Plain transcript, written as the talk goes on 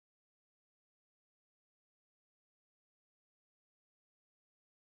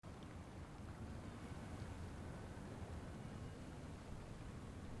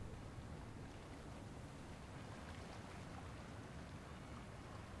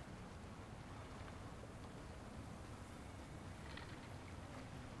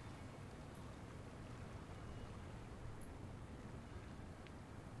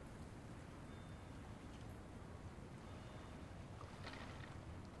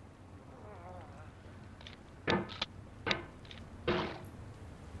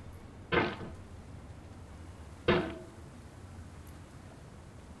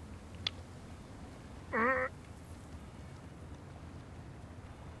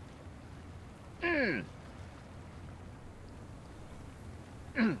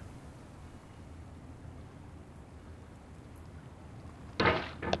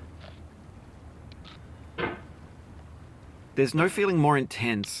There's no feeling more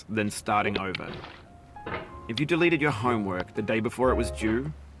intense than starting over. If you deleted your homework the day before it was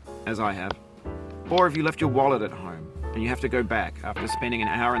due, as I have, or if you left your wallet at home and you have to go back after spending an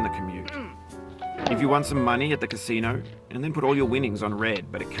hour in the commute. If you won some money at the casino and then put all your winnings on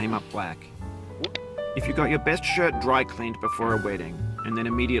red but it came up black. If you got your best shirt dry cleaned before a wedding and then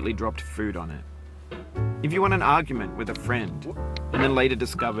immediately dropped food on it. If you won an argument with a friend and then later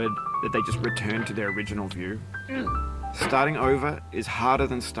discovered that they just returned to their original view. Starting over is harder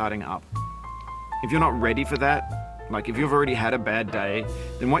than starting up. If you're not ready for that, like if you've already had a bad day,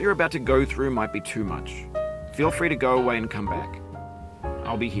 then what you're about to go through might be too much. Feel free to go away and come back.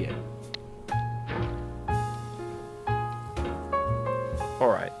 I'll be here.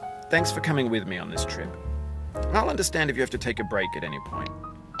 Alright, thanks for coming with me on this trip. I'll understand if you have to take a break at any point.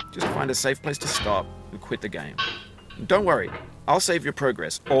 Just find a safe place to stop and quit the game. And don't worry, I'll save your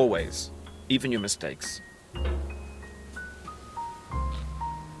progress, always, even your mistakes.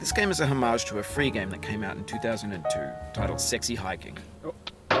 This game is a homage to a free game that came out in 2002, titled Sexy Hiking.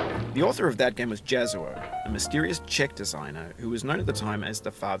 The author of that game was Jazuo, a mysterious Czech designer who was known at the time as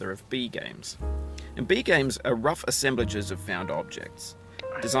the father of B games. And B games are rough assemblages of found objects.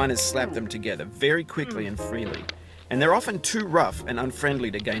 Designers slap them together very quickly and freely, and they're often too rough and unfriendly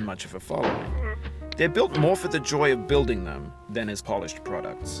to gain much of a following. They're built more for the joy of building them than as polished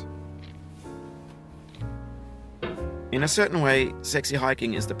products. In a certain way, Sexy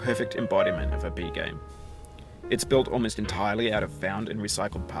Hiking is the perfect embodiment of a B game. It's built almost entirely out of found and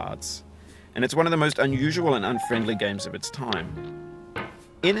recycled parts, and it's one of the most unusual and unfriendly games of its time.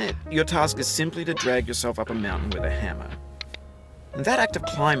 In it, your task is simply to drag yourself up a mountain with a hammer. And that act of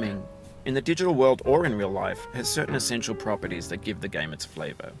climbing, in the digital world or in real life, has certain essential properties that give the game its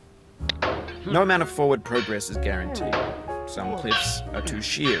flavor. No amount of forward progress is guaranteed. Some cliffs are too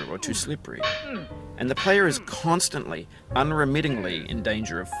sheer or too slippery, and the player is constantly, unremittingly in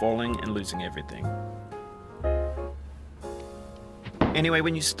danger of falling and losing everything. Anyway,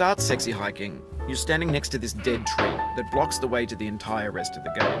 when you start Sexy Hiking, you're standing next to this dead tree that blocks the way to the entire rest of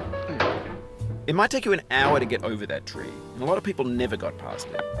the game. It might take you an hour to get over that tree, and a lot of people never got past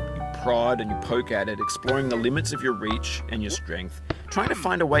it. You prod and you poke at it, exploring the limits of your reach and your strength, trying to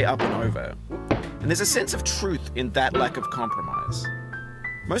find a way up and over. And there's a sense of truth in that lack of compromise.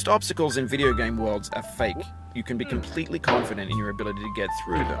 Most obstacles in video game worlds are fake. You can be completely confident in your ability to get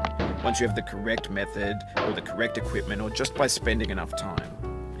through them once you have the correct method or the correct equipment or just by spending enough time.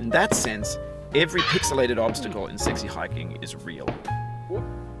 In that sense, every pixelated obstacle in Sexy Hiking is real.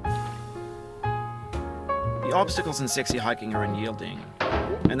 The obstacles in Sexy Hiking are unyielding,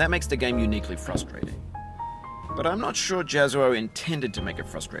 and that makes the game uniquely frustrating. But I'm not sure Jazuo intended to make a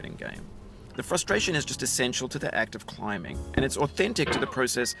frustrating game. The frustration is just essential to the act of climbing, and it's authentic to the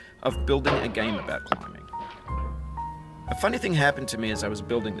process of building a game about climbing. A funny thing happened to me as I was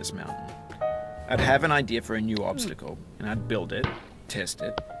building this mountain. I'd have an idea for a new obstacle, and I'd build it, test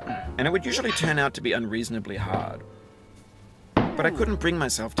it, and it would usually turn out to be unreasonably hard. But I couldn't bring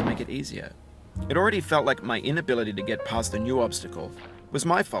myself to make it easier. It already felt like my inability to get past the new obstacle was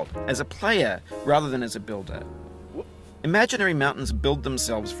my fault as a player rather than as a builder. Imaginary mountains build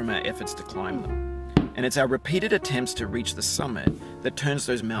themselves from our efforts to climb them, and it's our repeated attempts to reach the summit that turns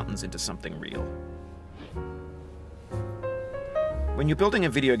those mountains into something real. When you're building a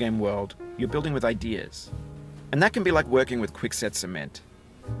video game world, you're building with ideas, and that can be like working with quickset cement.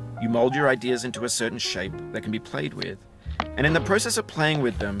 You mold your ideas into a certain shape that can be played with, and in the process of playing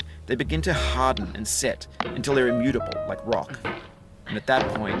with them, they begin to harden and set until they're immutable, like rock. And at that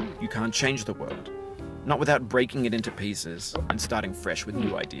point, you can't change the world. Not without breaking it into pieces and starting fresh with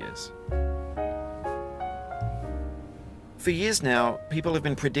new ideas. For years now, people have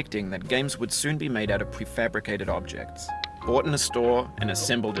been predicting that games would soon be made out of prefabricated objects, bought in a store and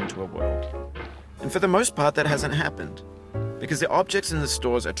assembled into a world. And for the most part, that hasn't happened, because the objects in the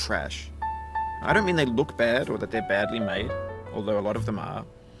stores are trash. I don't mean they look bad or that they're badly made, although a lot of them are.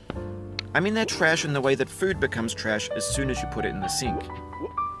 I mean they're trash in the way that food becomes trash as soon as you put it in the sink.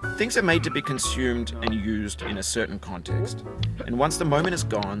 Things are made to be consumed and used in a certain context, and once the moment is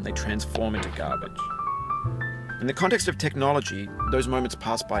gone, they transform into garbage. In the context of technology, those moments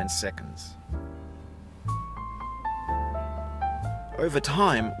pass by in seconds. Over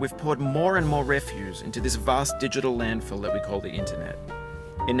time, we've poured more and more refuse into this vast digital landfill that we call the internet.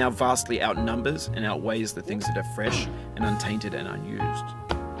 It now vastly outnumbers and outweighs the things that are fresh and untainted and unused.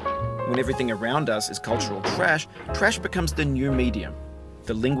 When everything around us is cultural trash, trash becomes the new medium.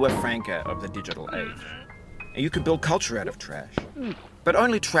 the lingua franca of the digital age. And you can build culture out of trash. But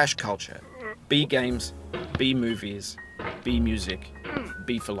only trash culture. B games, B movies, B music,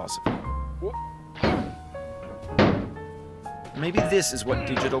 B philosophy. Maybe this is what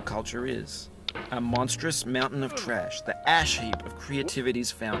digital culture is. A monstrous mountain of trash, the ash heap of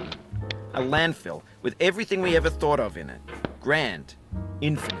creativity's fountain. A landfill with everything we ever thought of in it. Grand,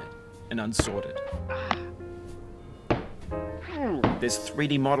 infinite, and unsorted. There's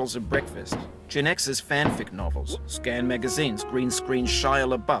 3D models of breakfast, Gen X's fanfic novels, scan magazines, green screen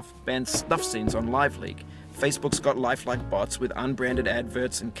Shia LaBeouf, banned snuff scenes on LiveLeak. Facebook's got lifelike bots with unbranded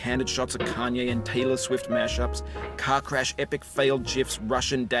adverts and candid shots of Kanye and Taylor Swift mashups, car crash epic failed GIFs,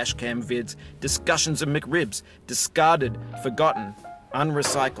 Russian dashcam vids, discussions of McRibs, discarded, forgotten,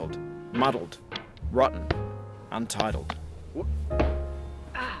 unrecycled, muddled, rotten, untitled.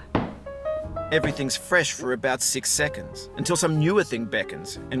 Everything's fresh for about 6 seconds, until some newer thing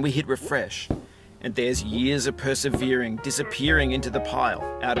beckons, and we hit refresh. And there's years of persevering, disappearing into the pile,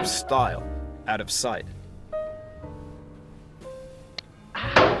 out of style, out of sight.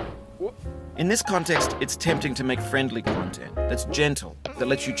 In this context, it's tempting to make friendly content that's gentle, that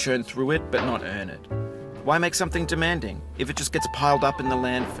lets you churn through it but not earn it. Why make something demanding if it just gets piled up in the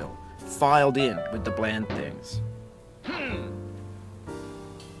landfill, filed in with the bland things?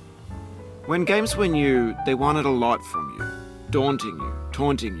 When games were new, they wanted a lot from you, daunting you,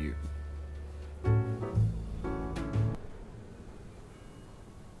 taunting you.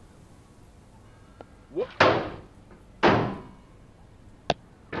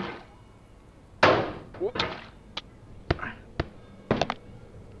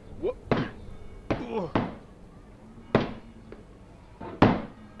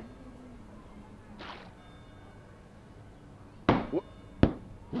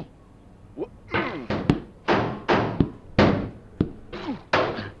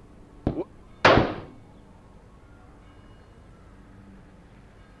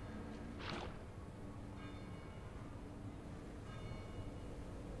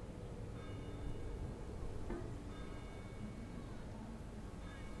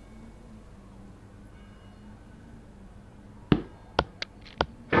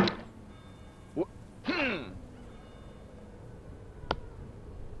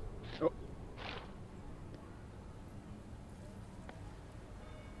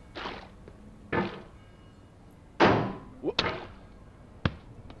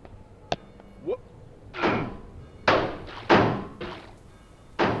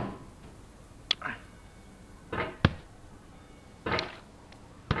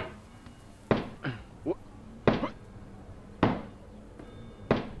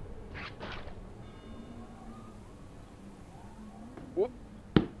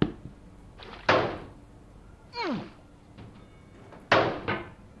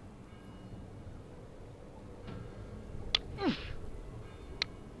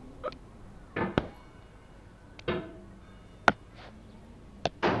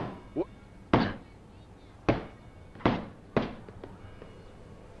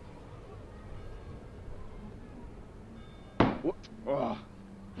 Oh.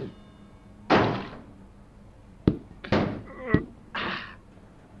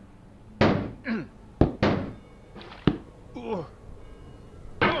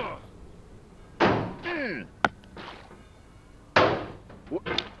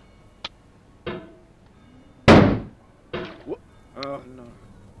 Oh no.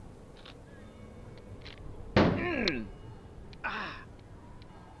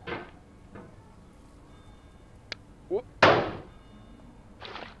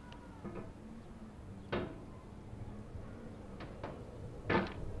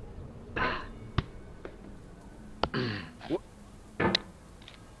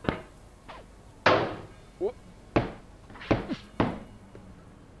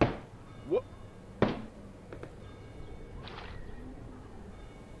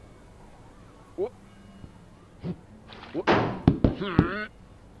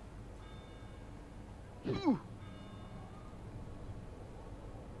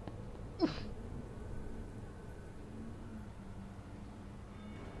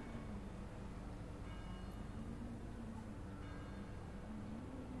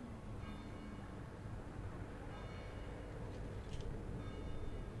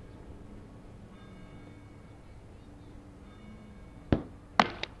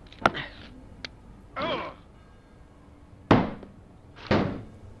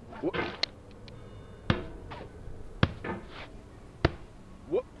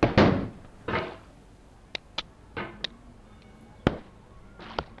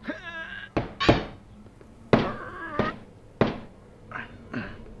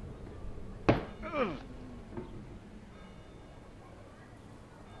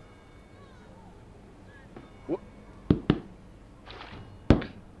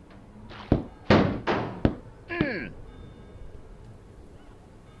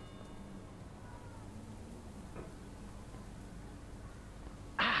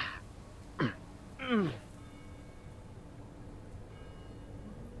 No.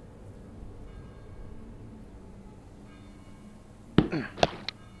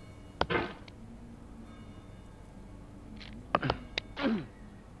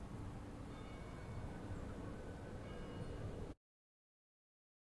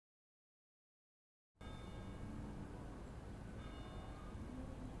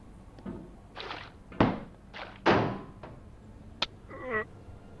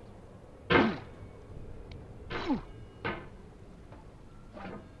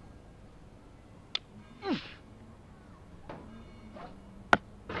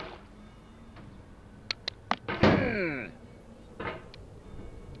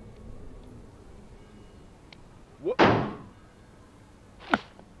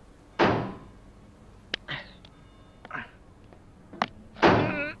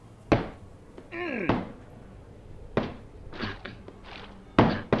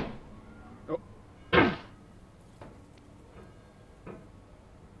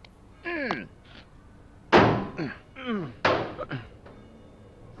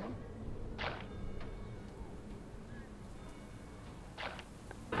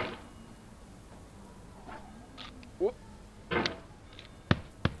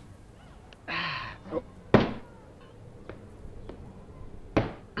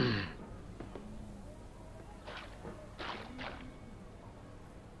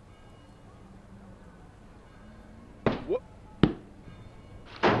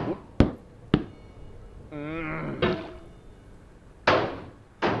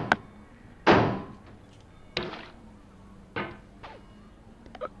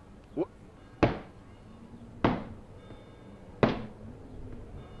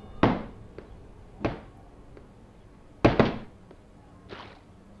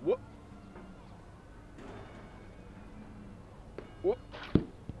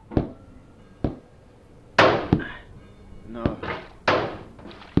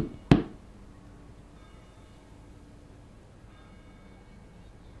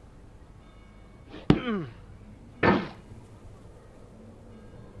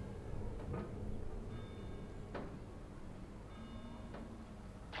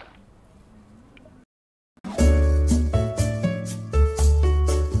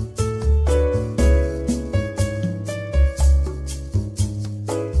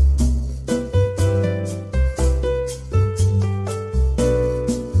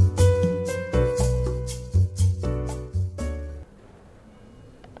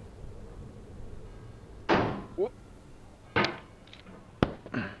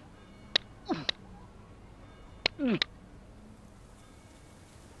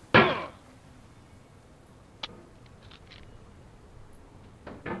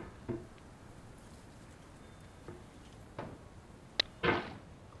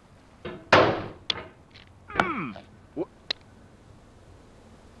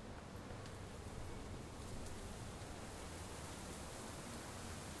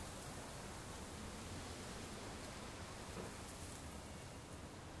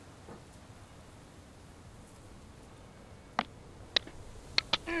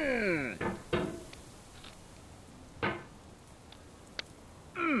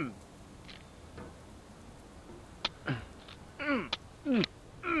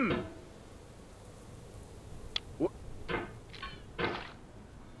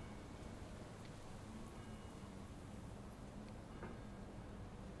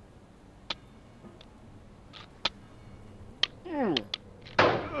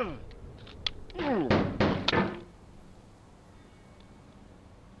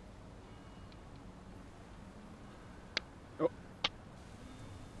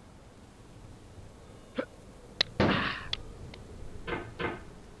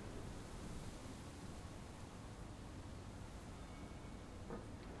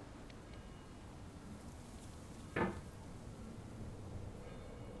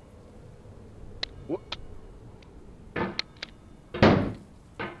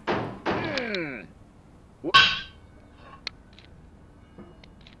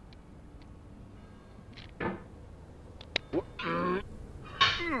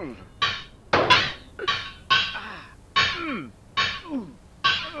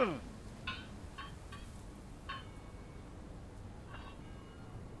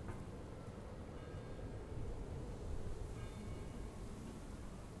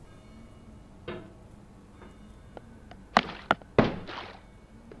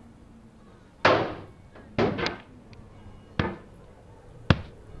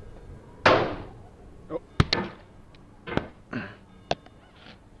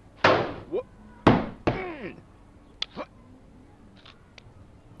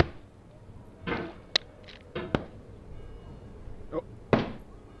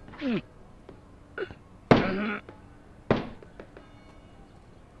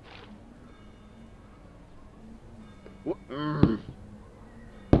 What?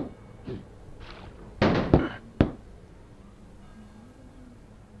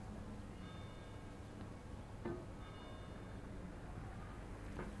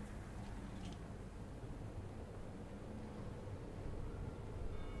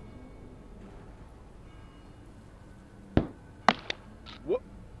 What?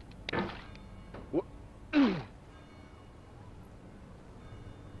 What?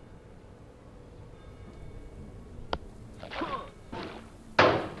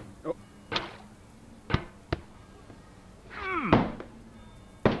 Oh.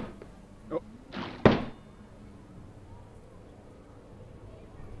 Oh.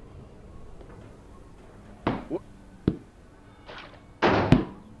 What?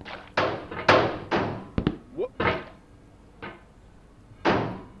 What?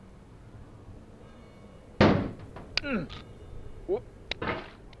 What?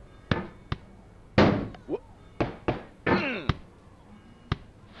 What?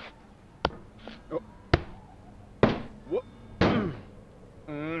 Oh. What?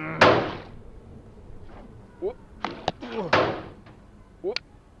 What? What? What?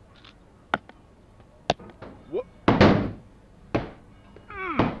 What?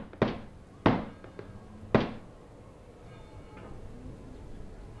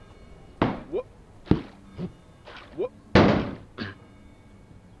 What?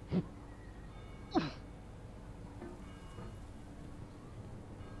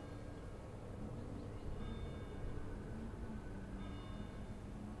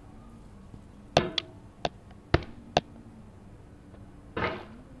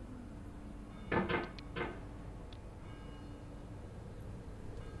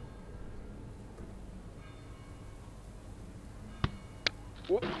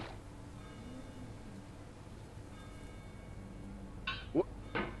 What? What?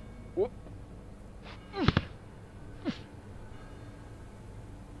 What?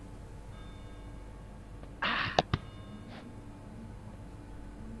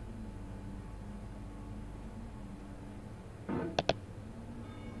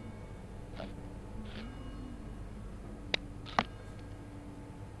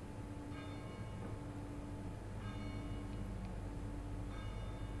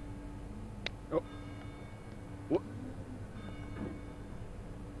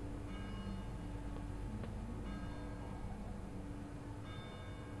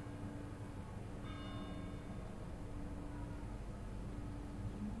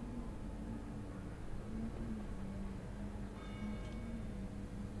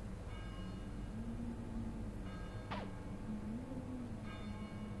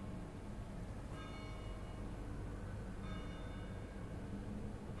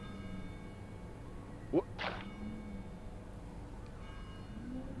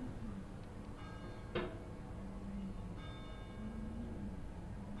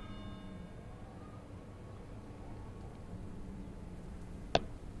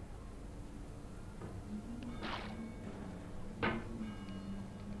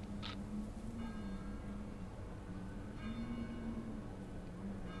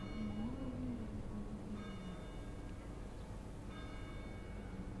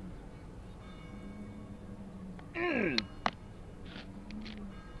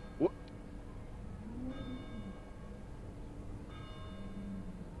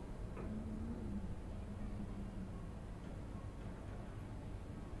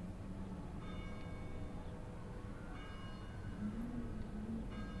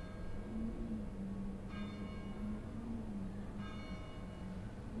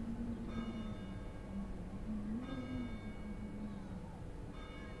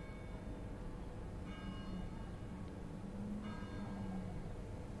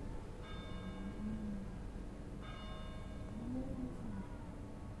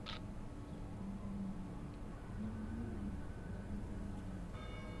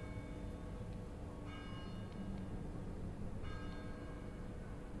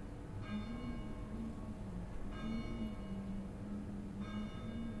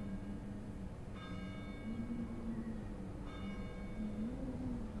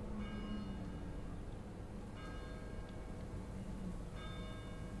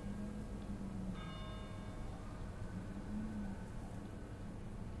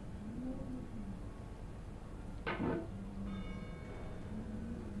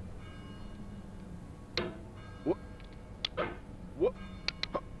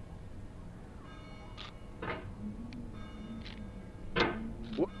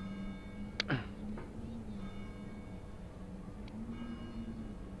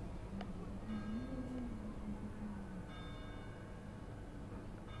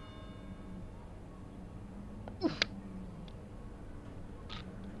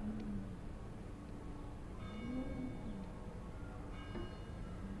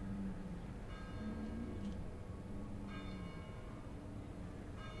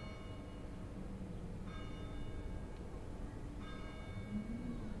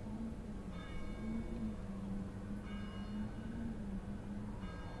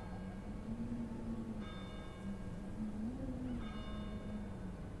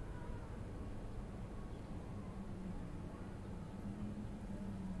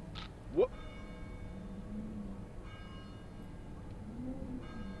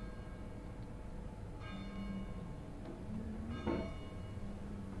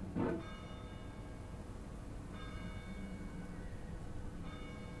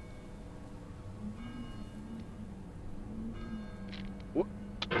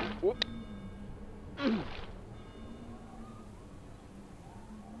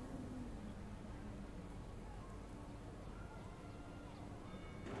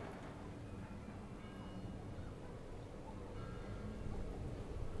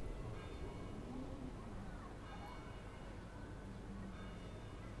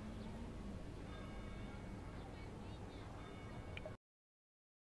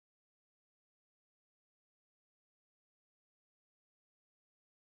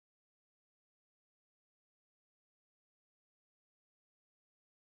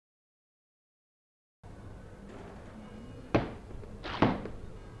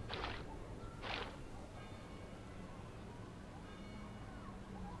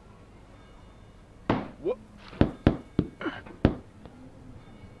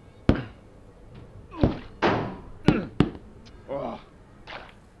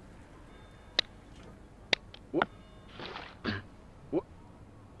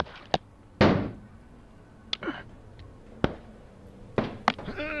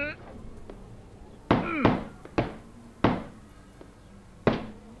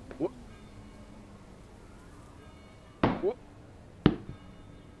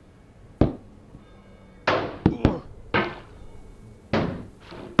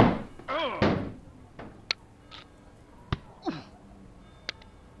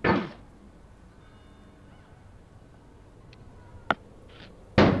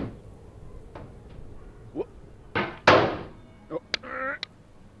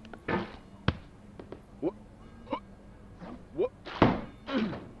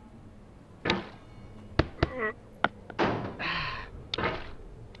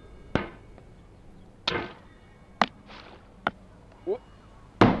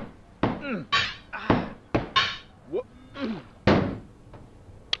 Whoop. Whoop.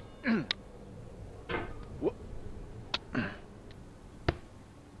 Whoop.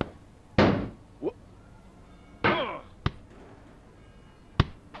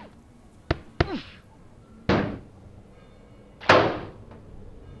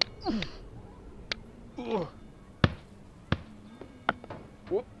 Whoop.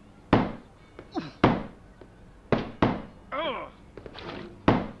 Whoop. Oh.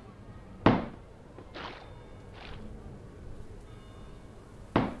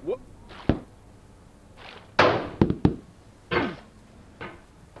 Whoop.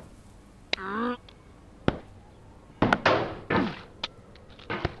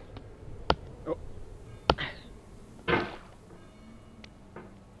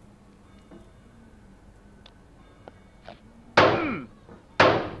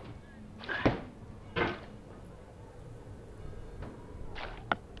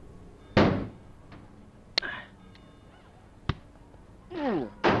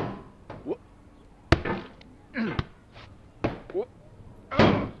 Whoop. Whoop.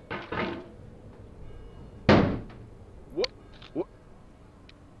 Whoop. Whoop. Whoop.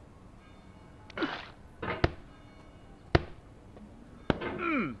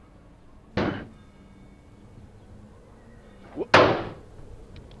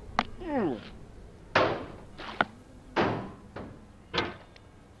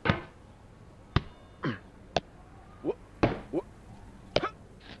 Whoop.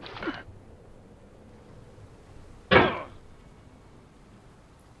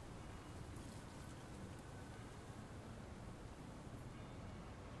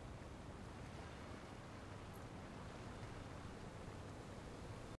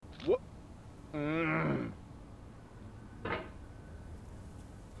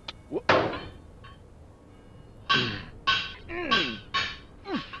 Whoop. Whoop. Whoop.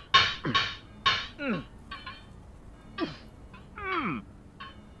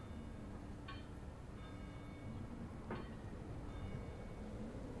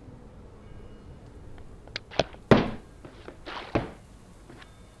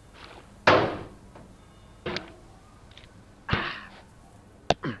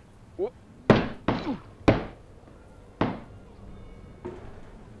 Whoop. Whoop.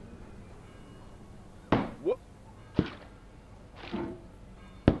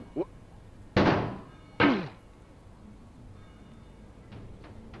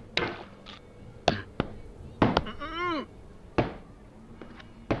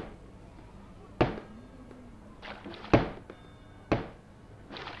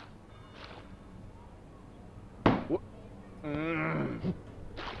 Whoop.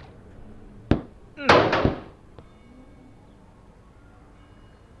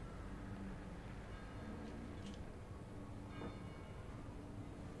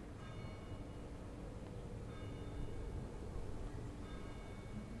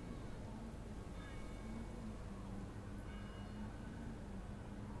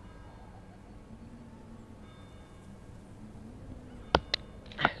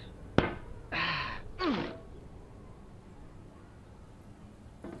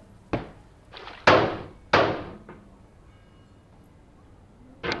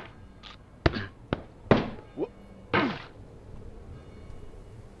 Whoop.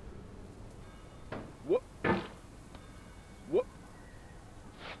 Whoop. Whoop.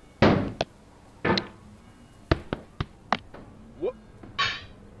 Whoop.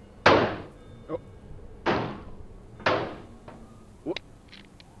 Oh. Whoop.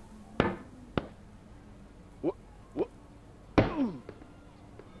 Whoop. Whoop.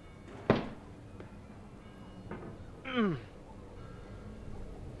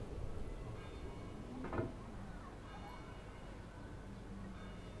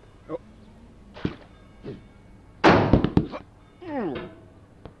 Oh.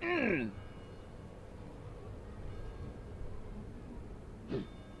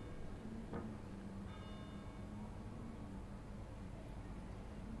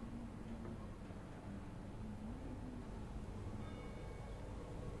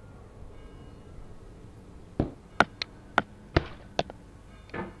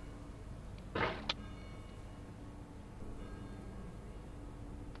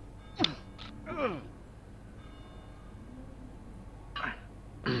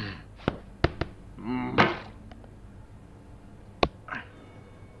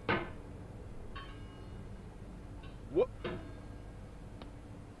 Whoop.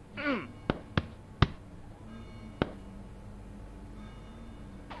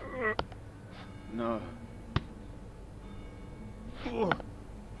 No.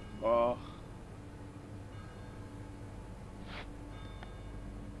 Oh.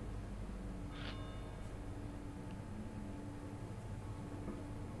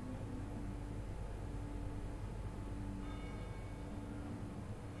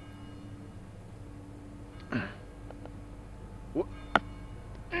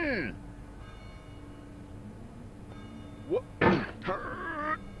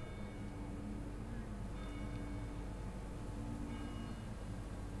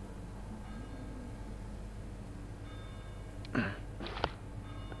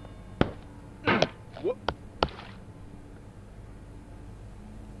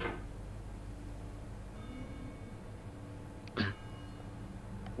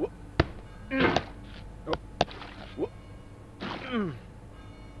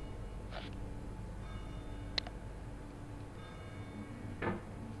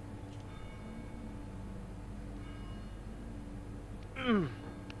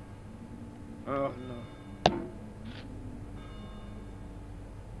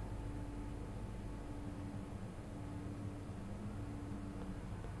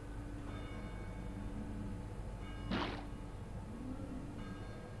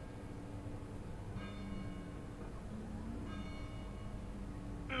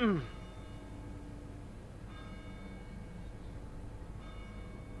 What?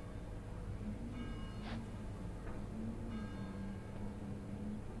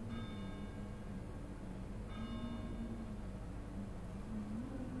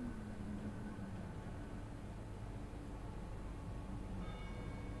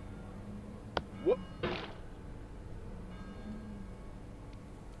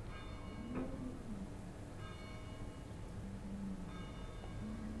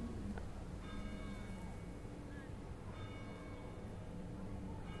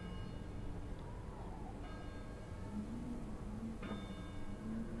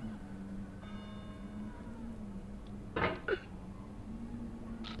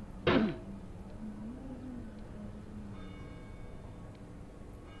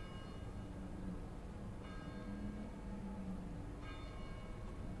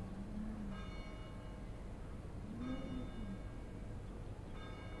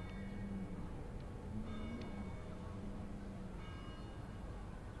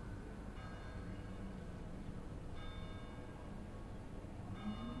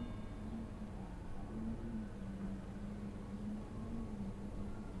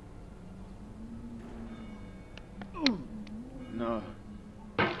 No.